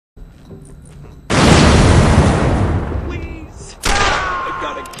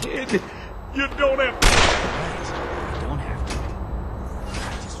kid. You don't have to. Right. I don't have to.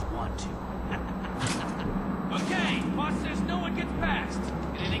 I just want to. Okay, boss says no one gets past.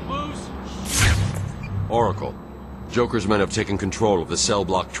 Anything moves? Oracle. Joker's men have taken control of the cell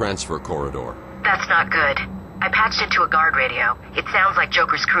block transfer corridor. That's not good. I patched into a guard radio. It sounds like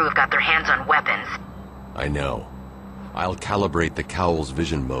Joker's crew have got their hands on weapons. I know. I'll calibrate the Cowl's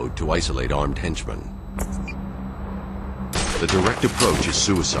vision mode to isolate armed henchmen. The direct approach is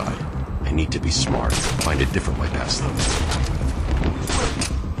suicide. I need to be smart. Find a different way past them.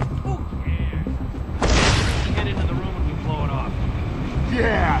 Get into the room and we blow it off.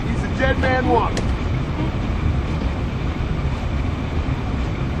 Yeah, he's a dead man walking.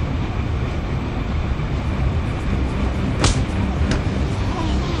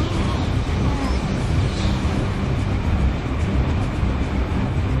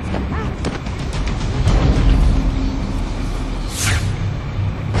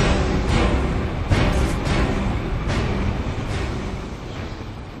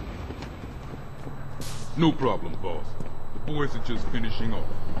 No problem, boss. The boys are just finishing off.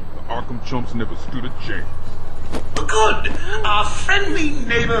 The Arkham chumps never stood a chance. Good! Our friendly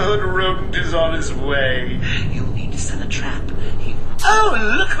neighborhood rodent is on his way. You'll need to set a trap.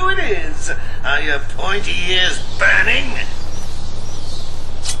 Oh, look who it is! Are your pointy ears burning?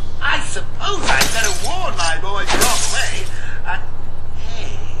 I suppose I'd better warn my boys you're on the way.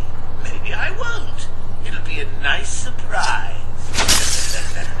 Hey, maybe I won't. It'll be a nice surprise.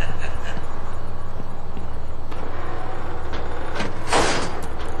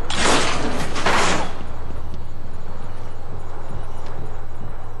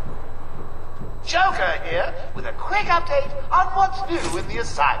 Joker here with a quick update on what's new in the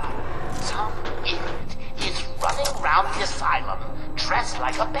asylum. Some idiot is running around the asylum dressed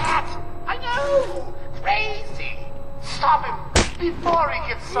like a bat. I know! Crazy! Stop him before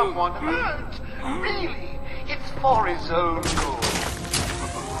he gets someone hurt. Really, it's for his own good.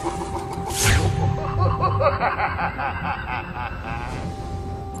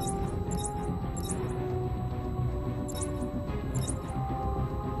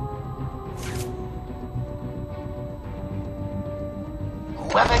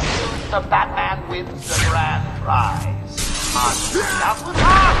 Whoever kills the Batman wins the grand prize. Out with her!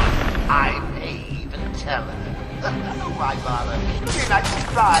 I may even tell her. Why bother? It'll be a nice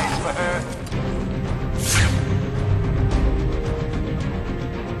surprise for her.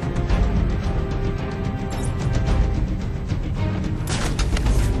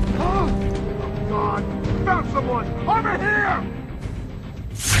 Oh, God! Found someone! Over here!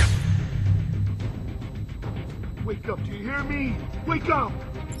 Wake up, do you hear me? Wake up!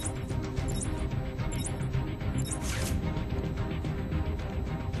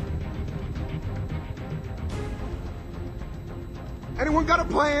 Anyone got a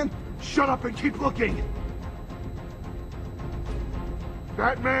plan? Shut up and keep looking!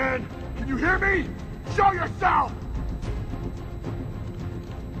 Batman, can you hear me? Show yourself!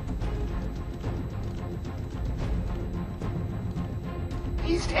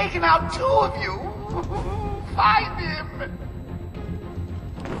 He's taken out two of you! Find him!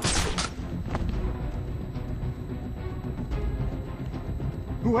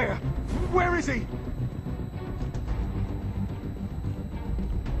 Where? Where is he?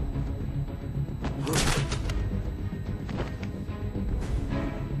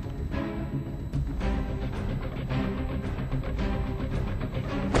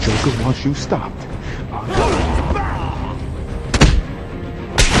 Joker wants you stopped.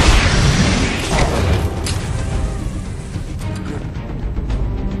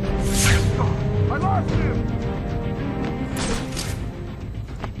 I lost him!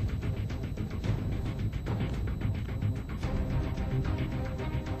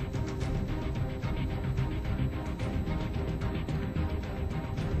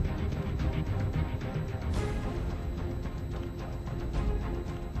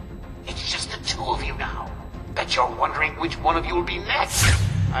 It's just the two of you now. Bet you're wondering which one of you will be next.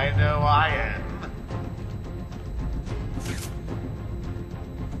 I know I am.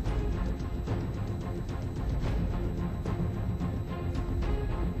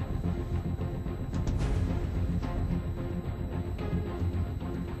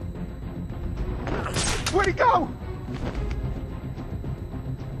 Where'd he go?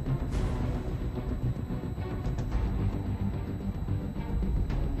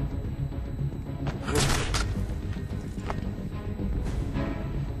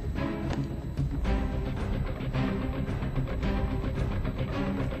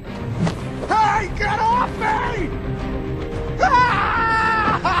 Hey, get off me! Ah!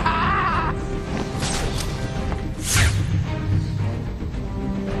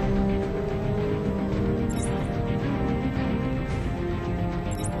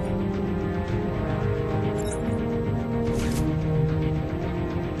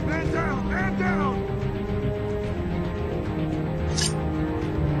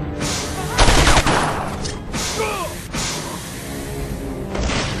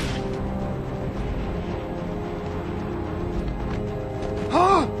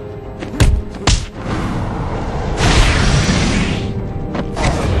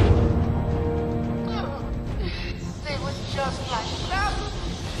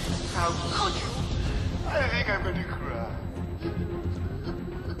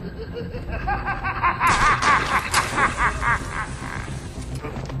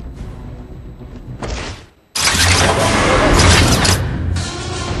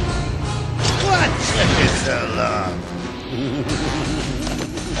 What took you so long?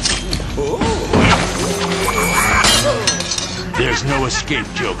 There's no escape,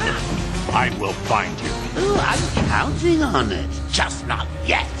 Joker. I will find you. Ooh, I'm counting on it. Just not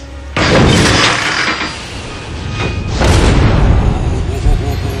yet.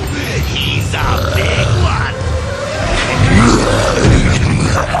 He's a big one.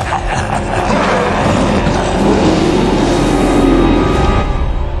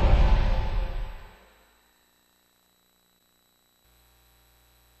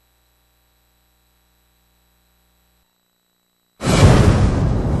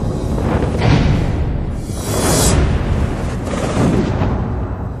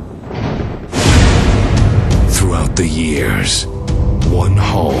 Throughout the years, one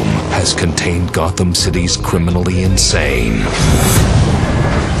home has contained Gotham City's criminally insane.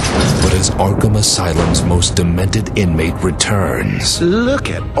 But as Arkham Asylum's most demented inmate returns, Look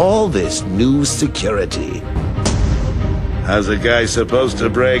at all this new security. How's a guy supposed to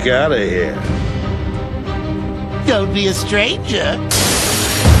break out of here? Don't be a stranger.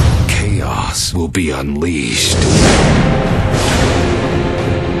 chaos will be unleashed.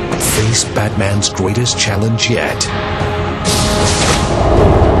 Face Batman's greatest challenge yet.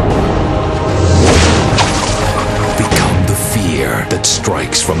 Become the fear that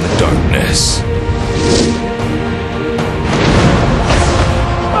strikes from the darkness.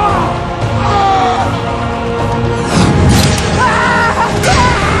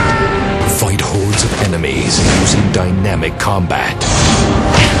 Fight hordes of enemies using dynamic combat.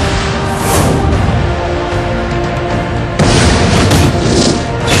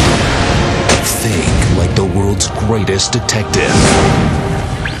 Think like the world's greatest detective.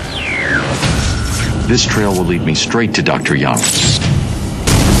 This trail will lead me straight to Dr. Young.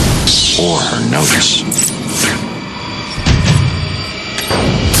 Or her notice.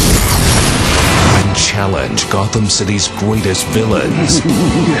 And challenge Gotham City's greatest villains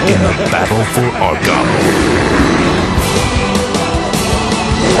in the battle for Arkham.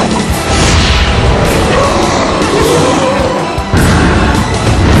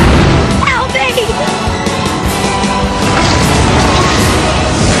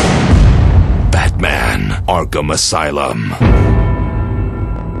 Arkham Asylum.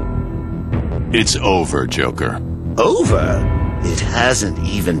 It's over, Joker. Over? It hasn't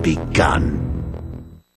even begun.